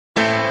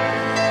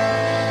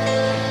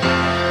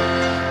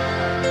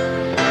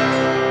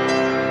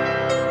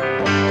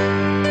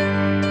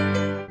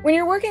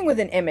with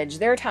an image,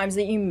 there are times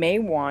that you may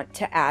want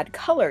to add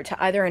color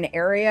to either an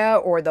area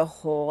or the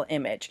whole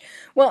image.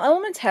 Well,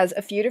 Elements has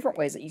a few different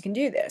ways that you can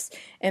do this,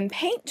 and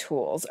paint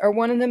tools are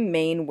one of the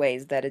main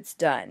ways that it's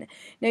done.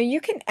 Now, you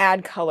can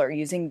add color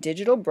using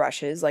digital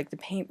brushes like the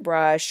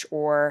paintbrush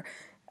or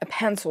a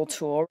pencil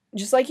tool,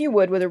 just like you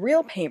would with a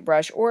real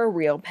paintbrush or a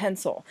real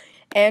pencil.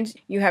 And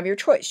you have your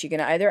choice. You can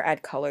either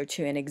add color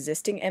to an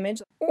existing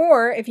image,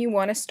 or if you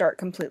want to start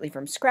completely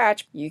from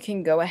scratch, you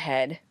can go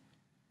ahead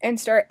and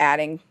start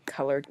adding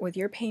color with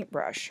your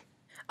paintbrush.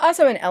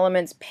 Also in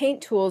Elements, paint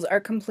tools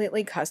are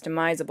completely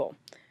customizable.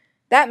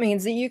 That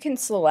means that you can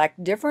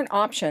select different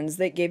options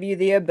that give you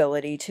the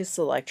ability to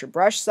select your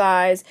brush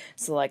size,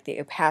 select the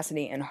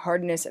opacity and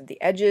hardness of the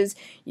edges,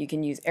 you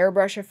can use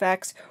airbrush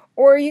effects,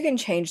 or you can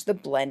change the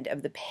blend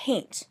of the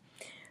paint.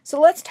 So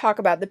let's talk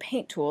about the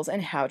paint tools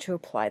and how to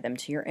apply them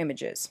to your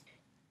images.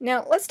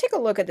 Now let's take a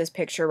look at this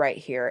picture right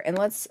here, and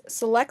let's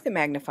select the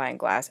magnifying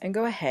glass and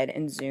go ahead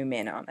and zoom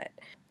in on it.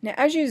 Now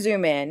as you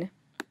zoom in,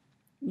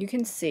 you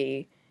can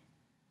see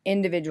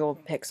individual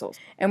pixels.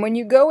 And when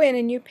you go in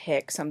and you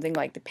pick something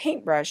like the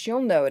paintbrush,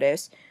 you'll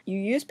notice you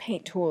use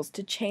paint tools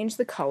to change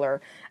the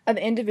color of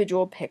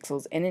individual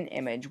pixels in an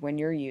image when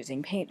you're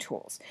using paint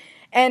tools.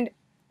 And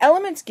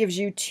Elements gives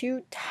you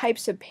two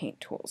types of paint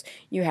tools.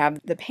 You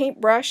have the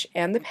paintbrush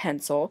and the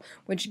pencil,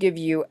 which give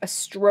you a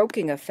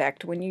stroking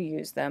effect when you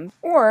use them.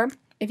 Or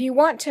if you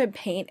want to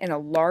paint in a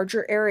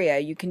larger area,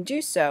 you can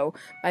do so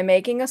by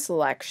making a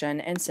selection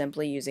and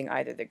simply using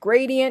either the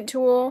gradient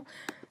tool,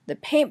 the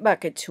paint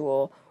bucket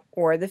tool,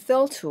 or the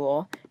fill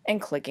tool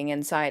and clicking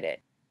inside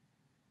it.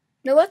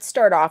 Now let's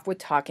start off with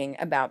talking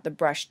about the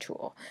brush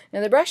tool.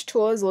 Now the brush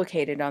tool is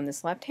located on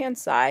this left-hand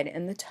side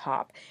in the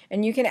top,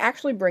 and you can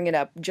actually bring it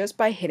up just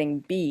by hitting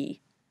B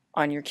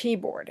on your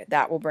keyboard.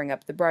 That will bring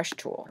up the brush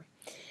tool.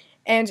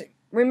 And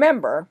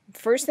remember,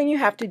 first thing you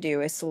have to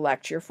do is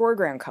select your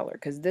foreground color,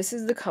 because this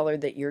is the color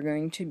that you're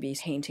going to be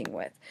painting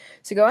with.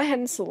 So go ahead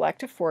and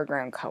select a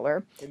foreground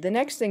color. The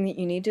next thing that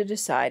you need to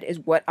decide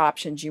is what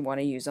options you want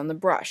to use on the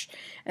brush,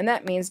 and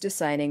that means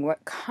deciding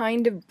what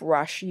kind of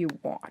brush you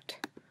want.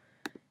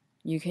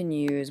 You can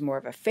use more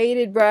of a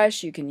faded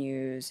brush, you can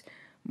use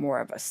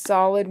more of a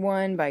solid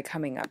one by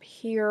coming up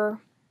here.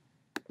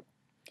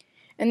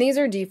 And these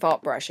are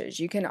default brushes.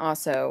 You can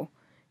also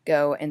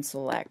go and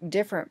select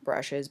different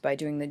brushes by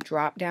doing the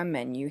drop down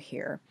menu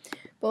here.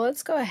 But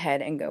let's go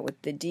ahead and go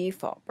with the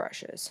default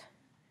brushes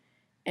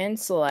and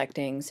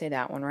selecting, say,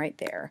 that one right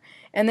there.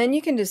 And then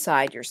you can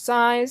decide your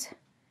size,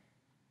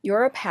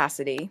 your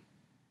opacity.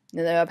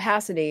 Now the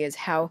opacity is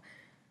how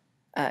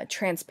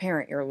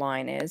transparent your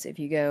line is. If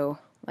you go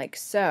like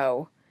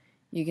so,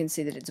 you can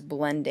see that it's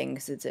blending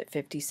because it's at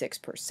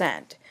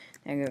 56%.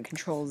 I'm going to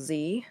Control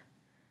Z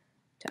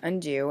to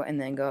undo and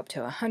then go up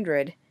to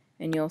 100,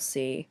 and you'll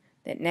see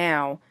that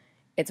now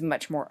it's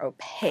much more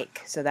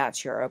opaque, so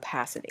that's your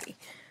opacity.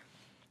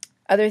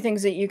 Other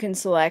things that you can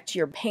select,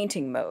 your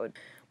painting mode,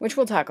 which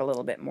we'll talk a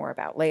little bit more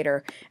about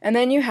later, and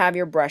then you have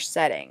your brush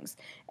settings,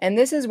 and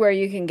this is where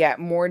you can get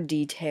more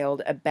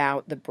detailed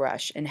about the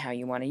brush and how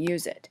you want to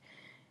use it.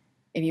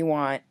 If you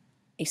want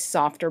a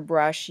softer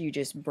brush, you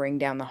just bring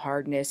down the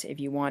hardness. If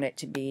you want it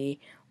to be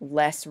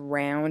less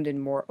round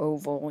and more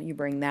oval, you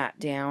bring that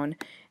down.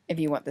 If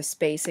you want the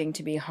spacing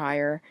to be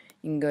higher,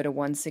 you can go to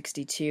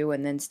 162,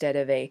 and then instead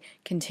of a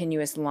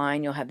continuous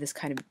line, you'll have this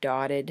kind of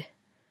dotted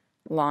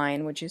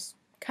line, which is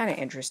kind of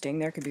interesting.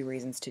 There could be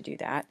reasons to do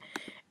that.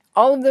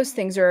 All of those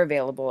things are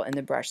available in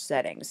the brush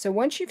settings. So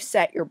once you've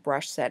set your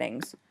brush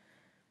settings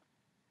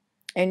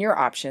and your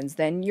options,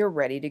 then you're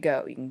ready to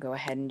go. You can go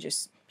ahead and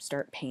just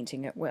start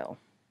painting at will.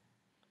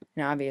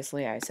 Now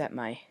obviously I set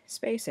my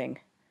spacing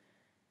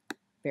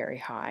very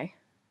high.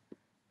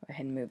 Go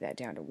ahead and move that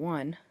down to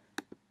 1.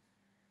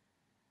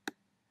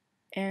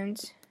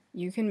 And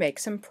you can make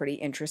some pretty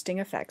interesting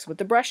effects with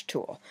the brush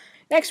tool.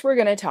 Next we're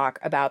going to talk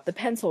about the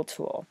pencil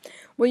tool.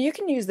 Well, you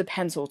can use the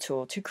pencil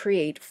tool to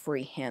create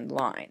freehand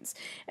lines.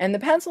 And the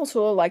pencil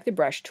tool, like the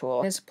brush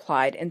tool, is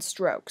applied in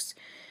strokes.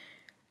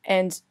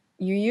 And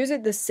you use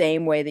it the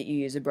same way that you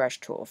use a brush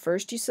tool.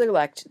 First you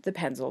select the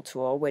pencil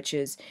tool, which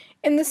is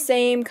in the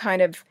same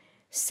kind of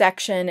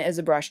section as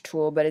a brush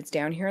tool, but it's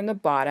down here on the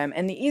bottom,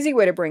 and the easy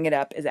way to bring it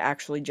up is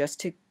actually just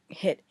to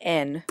hit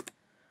N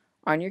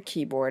on your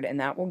keyboard, and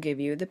that will give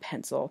you the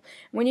pencil.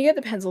 When you get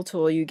the pencil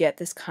tool, you get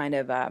this kind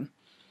of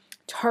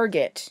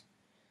target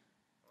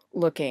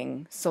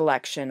looking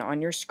selection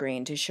on your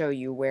screen to show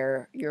you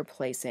where you're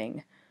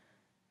placing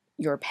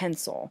your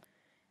pencil.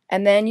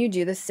 And then you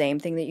do the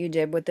same thing that you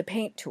did with the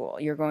paint tool.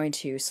 You're going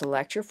to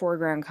select your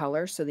foreground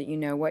color so that you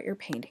know what you're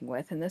painting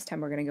with, and this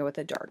time we're going to go with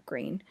a dark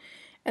green.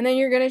 And then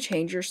you're going to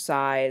change your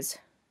size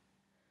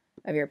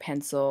of your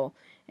pencil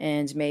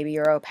and maybe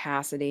your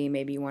opacity.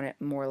 Maybe you want it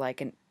more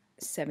like an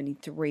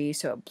 73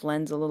 so it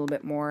blends a little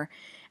bit more.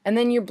 And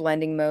then your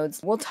blending modes.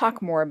 We'll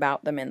talk more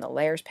about them in the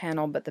layers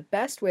panel, but the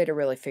best way to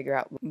really figure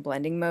out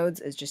blending modes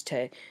is just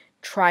to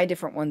try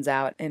different ones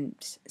out and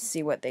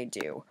see what they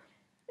do.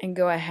 And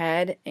go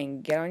ahead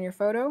and get on your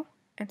photo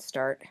and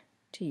start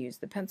to use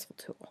the pencil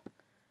tool.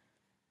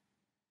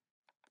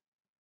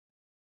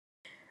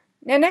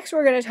 Now next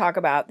we're going to talk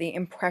about the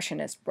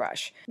Impressionist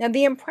brush. Now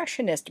the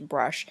Impressionist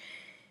brush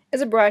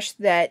is a brush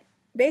that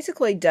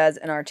basically does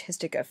an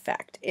artistic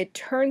effect. It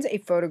turns a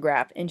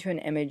photograph into an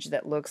image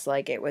that looks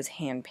like it was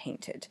hand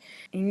painted.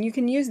 And you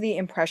can use the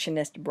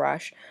Impressionist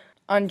brush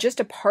on just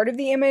a part of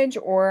the image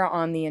or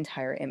on the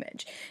entire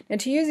image. Now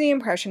to use the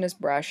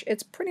Impressionist brush,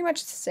 it's pretty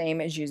much the same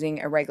as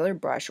using a regular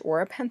brush or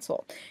a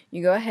pencil.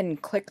 You go ahead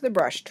and click the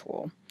brush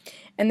tool,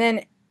 and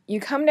then you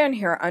come down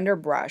here under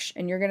brush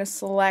and you're going to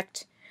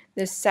select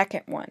this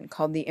second one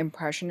called the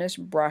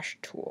Impressionist brush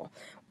tool.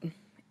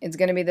 It's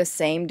going to be the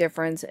same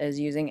difference as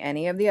using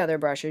any of the other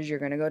brushes. You're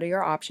going to go to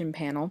your option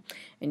panel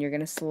and you're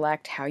going to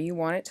select how you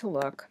want it to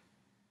look.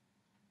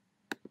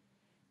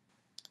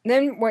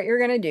 Then what you're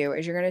going to do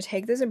is you're going to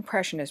take this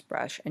Impressionist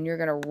brush and you're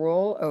going to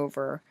roll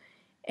over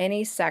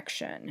any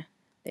section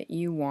that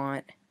you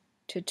want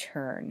to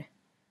turn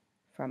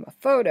from a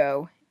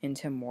photo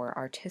into more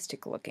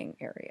artistic looking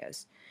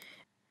areas.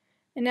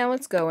 And now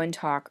let's go and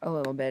talk a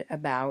little bit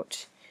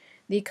about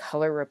the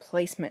color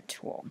replacement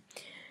tool.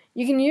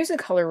 You can use a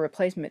color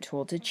replacement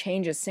tool to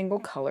change a single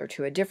color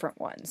to a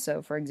different one.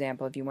 So for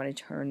example, if you want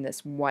to turn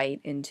this white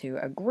into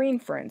a green,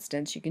 for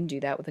instance, you can do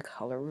that with a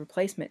color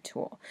replacement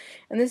tool.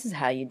 And this is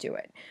how you do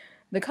it.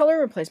 The color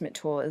replacement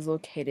tool is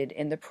located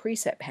in the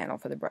preset panel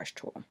for the brush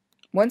tool.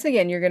 Once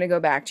again, you're going to go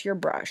back to your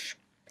brush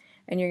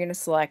and you're going to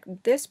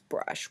select this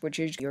brush, which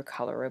is your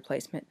color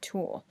replacement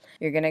tool.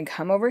 You're going to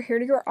come over here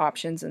to your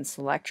options and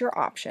select your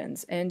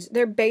options, and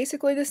they're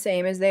basically the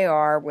same as they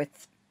are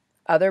with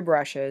other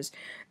brushes.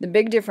 The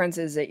big difference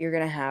is that you're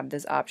going to have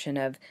this option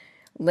of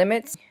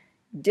limits,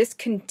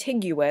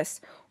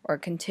 discontiguous, or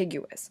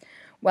contiguous.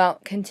 Well,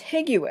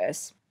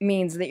 contiguous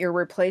means that you're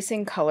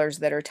replacing colors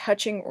that are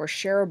touching or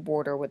share a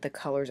border with the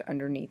colors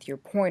underneath your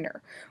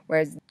pointer,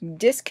 whereas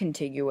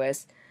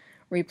discontiguous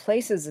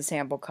replaces the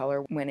sample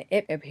color when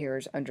it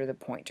appears under the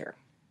pointer.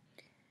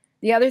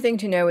 The other thing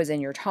to know is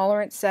in your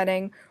tolerance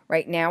setting,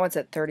 right now it's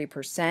at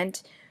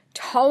 30%.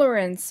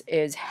 Tolerance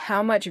is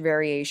how much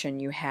variation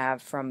you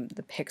have from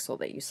the pixel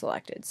that you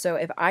selected. So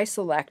if I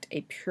select a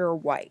pure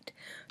white,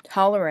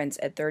 tolerance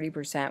at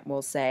 30%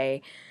 will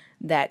say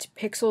that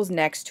pixels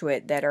next to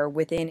it that are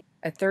within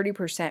a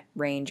 30%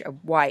 range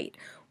of white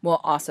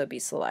will also be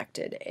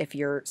selected. If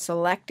you're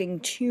selecting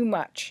too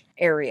much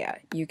area,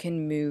 you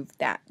can move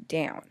that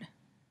down.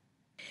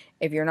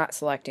 If you're not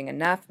selecting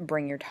enough,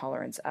 bring your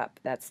tolerance up.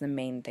 That's the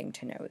main thing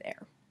to know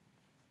there.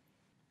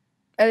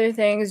 Other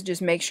things,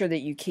 just make sure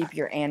that you keep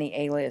your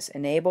anti-alias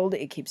enabled.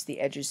 It keeps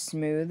the edges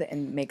smooth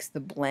and makes the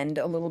blend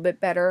a little bit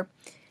better.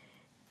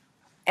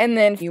 And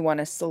then you want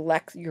to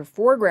select your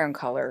foreground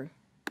color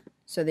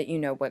so that you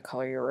know what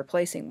color you're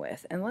replacing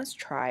with. And let's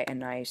try a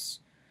nice,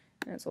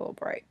 that's a little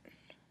bright,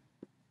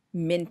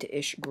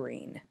 mint-ish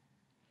green.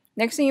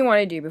 Next thing you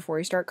want to do before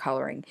you start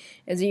coloring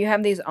is that you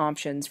have these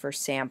options for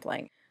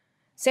sampling.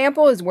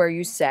 Sample is where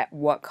you set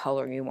what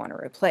color you want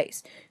to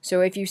replace. So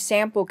if you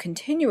sample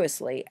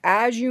continuously,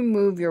 as you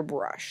move your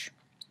brush,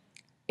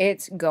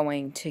 it's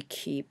going to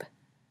keep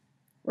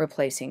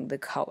replacing the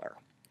color.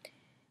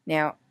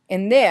 Now,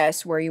 in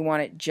this, where you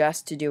want it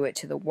just to do it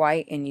to the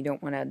white and you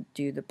don't want to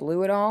do the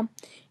blue at all,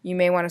 you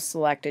may want to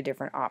select a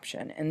different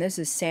option. And this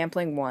is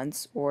sampling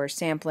once or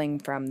sampling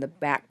from the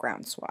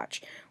background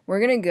swatch. We're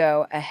going to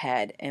go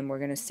ahead and we're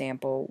going to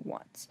sample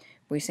once.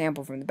 If we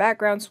sample from the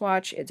background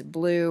swatch, it's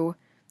blue.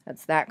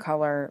 That's that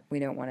color. We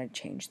don't want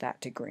to change that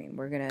to green.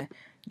 We're going to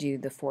do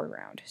the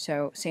foreground.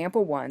 So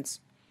sample once,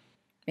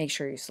 make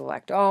sure you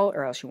select all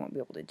or else you won't be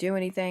able to do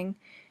anything,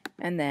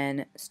 and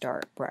then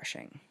start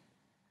brushing.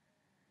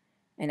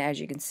 And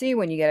as you can see,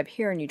 when you get up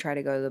here and you try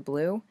to go to the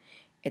blue,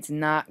 it's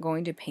not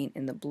going to paint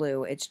in the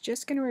blue. It's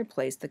just going to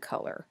replace the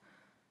color.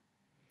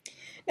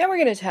 Now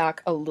we're going to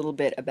talk a little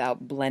bit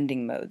about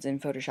blending modes in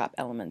Photoshop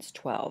Elements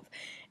 12.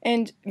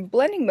 And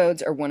blending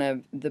modes are one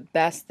of the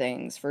best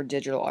things for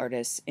digital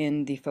artists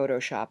in the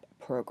Photoshop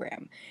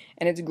program.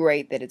 And it's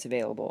great that it's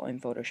available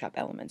in Photoshop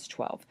Elements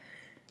 12.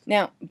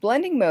 Now,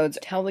 blending modes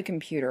tell the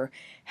computer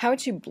how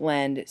to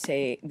blend,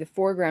 say, the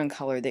foreground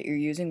color that you're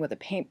using with a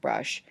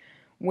paintbrush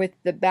with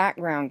the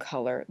background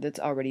color that's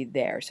already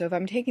there. So if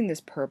I'm taking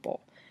this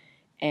purple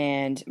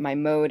and my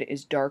mode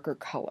is darker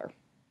color,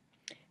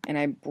 and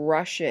I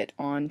brush it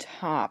on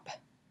top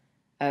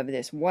of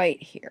this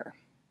white here,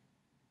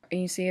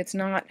 and you see it's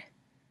not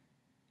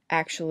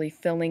actually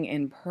filling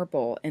in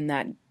purple in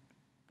that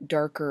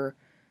darker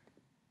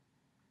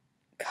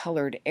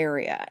colored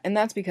area. And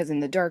that's because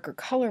in the darker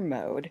color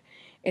mode,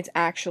 it's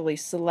actually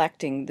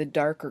selecting the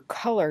darker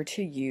color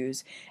to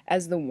use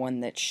as the one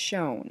that's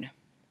shown.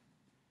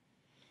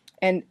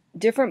 And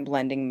different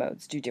blending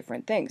modes do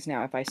different things.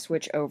 Now if I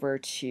switch over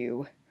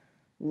to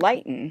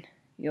lighten,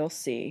 you'll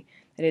see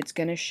that it's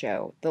going to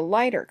show the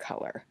lighter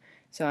color.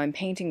 So I'm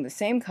painting the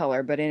same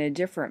color but in a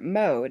different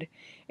mode.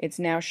 It's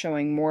now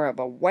showing more of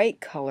a white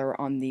color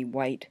on the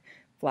white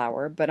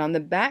flower, but on the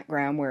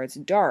background where it's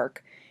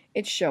dark,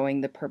 it's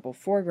showing the purple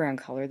foreground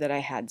color that I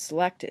had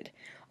selected.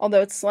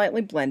 Although it's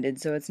slightly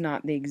blended, so it's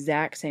not the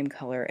exact same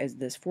color as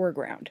this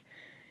foreground.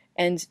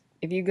 And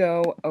if you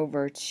go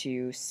over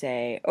to,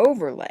 say,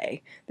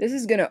 overlay, this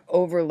is going to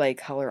overlay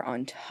color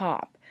on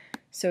top.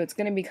 So it's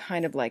going to be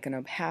kind of like an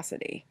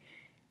opacity.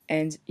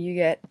 And you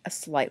get a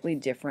slightly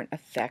different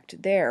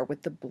effect there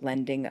with the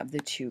blending of the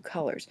two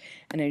colors.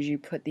 And as you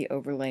put the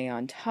overlay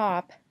on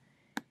top,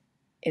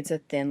 it's a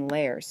thin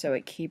layer, so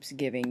it keeps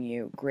giving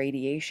you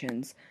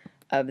gradations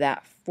of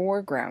that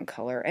foreground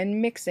color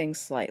and mixing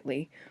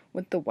slightly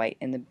with the white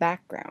in the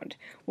background.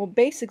 Well,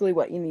 basically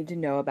what you need to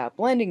know about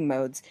blending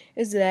modes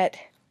is that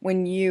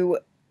when you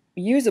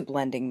use a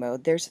blending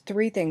mode, there's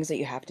three things that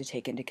you have to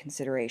take into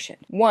consideration.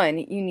 One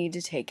you need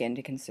to take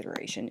into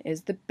consideration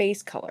is the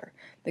base color,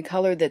 the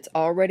color that's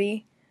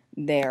already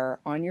there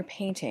on your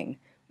painting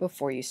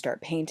before you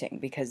start painting,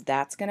 because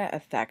that's going to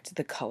affect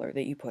the color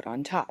that you put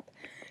on top.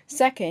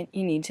 Second,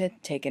 you need to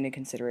take into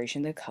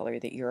consideration the color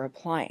that you're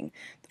applying,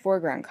 the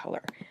foreground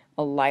color.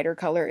 A lighter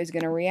color is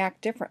going to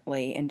react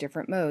differently in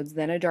different modes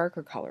than a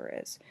darker color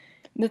is.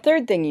 The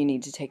third thing you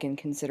need to take in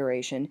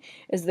consideration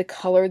is the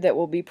color that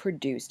will be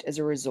produced as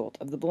a result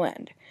of the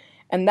blend.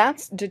 And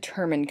that's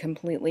determined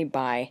completely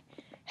by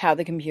how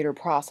the computer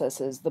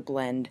processes the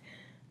blend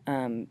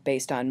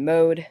based on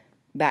mode,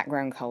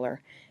 background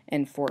color,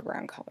 and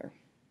foreground color.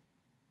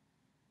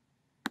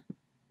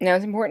 Now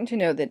it's important to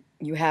note that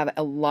you have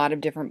a lot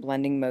of different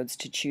blending modes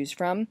to choose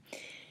from,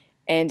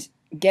 and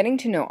getting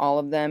to know all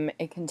of them,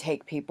 it can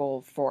take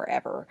people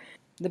forever.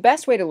 The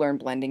best way to learn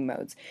blending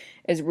modes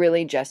is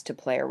really just to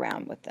play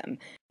around with them.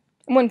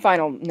 One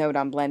final note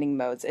on blending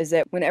modes is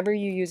that whenever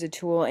you use a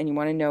tool and you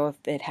want to know if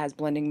it has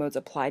blending modes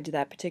applied to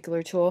that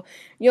particular tool,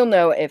 you'll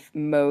know if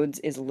modes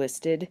is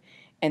listed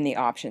in the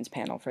options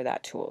panel for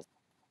that tool.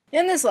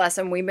 In this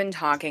lesson, we've been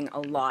talking a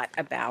lot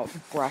about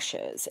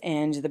brushes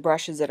and the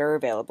brushes that are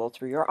available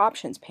through your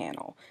options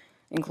panel,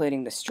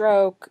 including the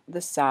stroke, the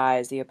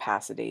size, the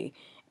opacity,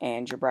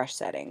 and your brush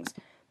settings.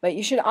 But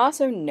you should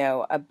also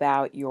know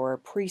about your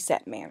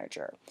preset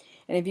manager.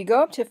 And if you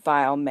go up to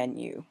File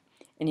menu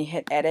and you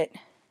hit Edit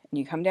and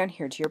you come down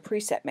here to your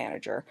preset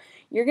manager,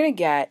 you're going to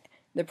get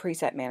the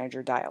preset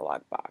manager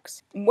dialog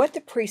box. What the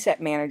preset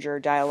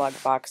manager dialog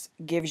box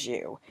gives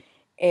you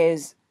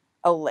is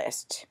a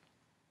list.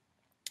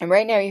 And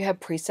right now you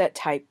have preset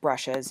type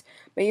brushes,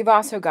 but you've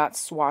also got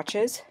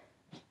swatches,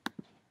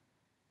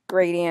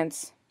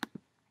 gradients,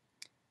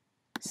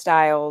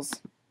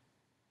 styles,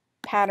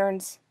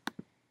 patterns,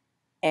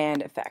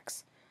 and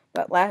effects.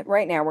 But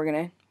right now we're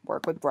going to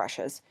work with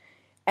brushes.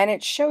 And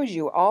it shows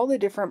you all the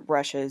different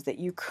brushes that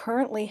you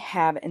currently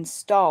have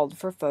installed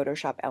for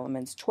Photoshop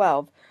Elements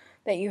 12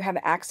 that you have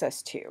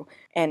access to.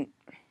 And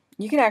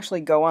you can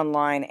actually go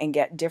online and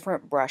get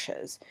different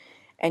brushes,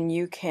 and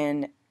you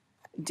can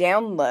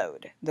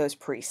download those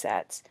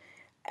presets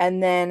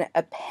and then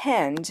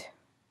append,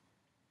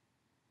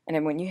 and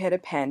then when you hit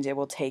append it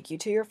will take you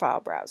to your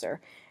file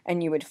browser,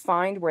 and you would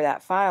find where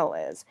that file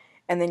is,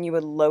 and then you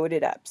would load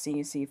it up. So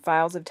you see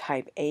files of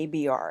type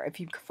ABR. If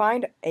you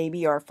find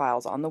ABR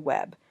files on the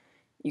web,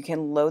 you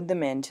can load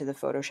them into the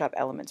Photoshop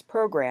Elements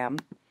program,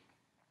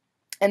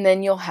 and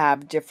then you'll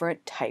have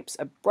different types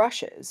of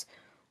brushes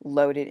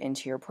loaded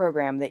into your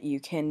program that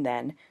you can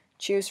then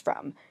choose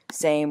from.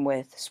 Same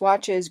with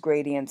swatches,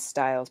 gradients,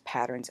 styles,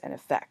 patterns, and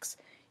effects.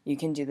 You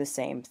can do the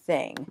same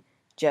thing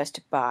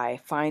just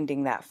by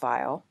finding that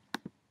file.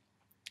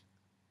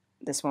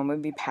 This one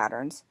would be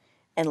patterns,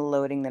 and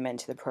loading them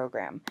into the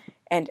program.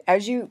 And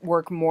as you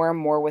work more and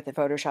more with the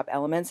Photoshop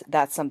Elements,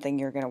 that's something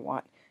you're going to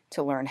want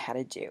to learn how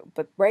to do.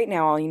 But right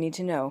now all you need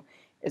to know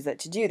is that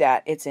to do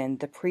that, it's in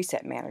the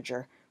Preset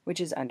Manager,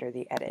 which is under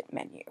the Edit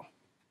menu.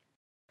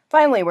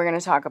 Finally, we're going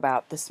to talk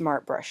about the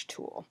Smart Brush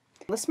tool.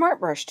 The Smart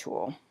Brush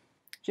tool,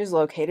 which is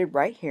located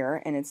right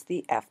here, and it's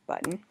the F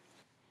button.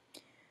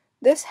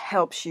 This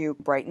helps you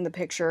brighten the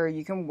picture.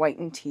 You can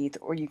whiten teeth,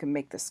 or you can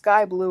make the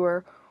sky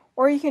bluer,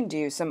 or you can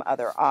do some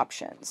other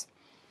options.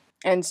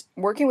 And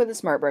working with the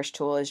Smart Brush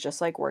tool is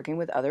just like working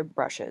with other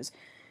brushes.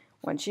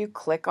 Once you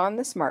click on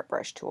the Smart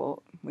Brush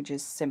tool, which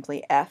is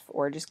simply F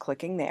or just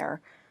clicking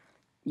there,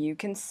 you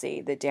can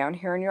see that down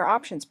here in your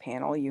options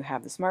panel you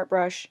have the Smart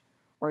Brush,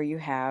 or you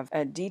have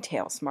a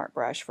Detail Smart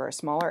Brush for a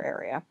smaller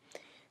area.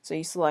 So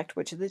you select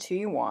which of the two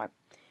you want,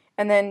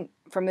 and then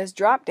from this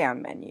drop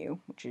down menu,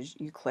 which is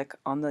you click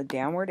on the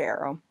downward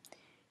arrow,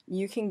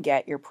 you can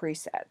get your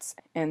presets,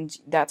 and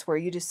that's where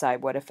you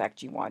decide what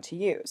effect you want to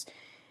use.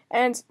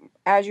 And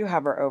as you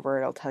hover over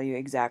it, it'll tell you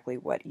exactly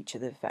what each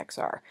of the effects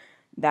are.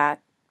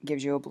 That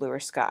gives you a bluer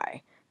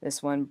sky.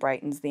 This one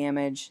brightens the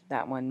image,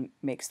 that one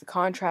makes the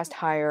contrast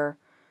higher,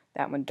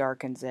 that one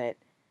darkens it,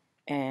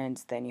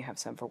 and then you have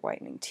some for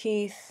whitening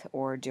teeth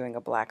or doing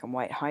a black and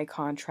white high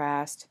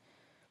contrast.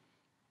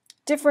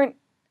 Different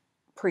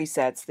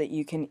presets that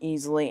you can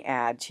easily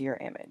add to your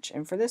image.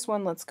 And for this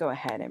one, let's go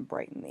ahead and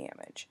brighten the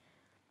image.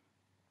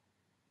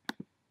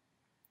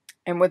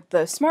 And with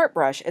the Smart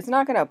Brush, it's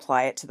not going to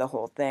apply it to the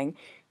whole thing.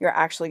 You're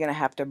actually going to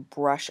have to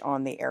brush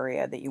on the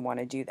area that you want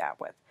to do that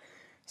with.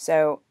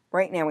 So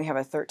right now we have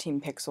a 13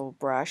 pixel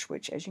brush,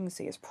 which as you can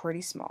see is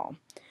pretty small.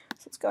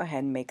 So let's go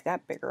ahead and make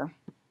that bigger.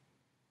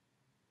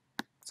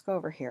 Let's go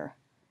over here.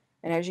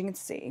 And as you can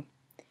see,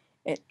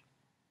 It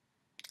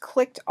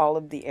clicked all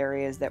of the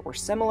areas that were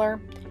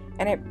similar,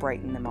 and it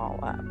brightened them all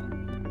up.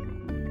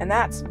 And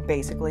that's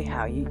basically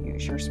how you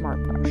use your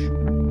Smart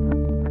Brush.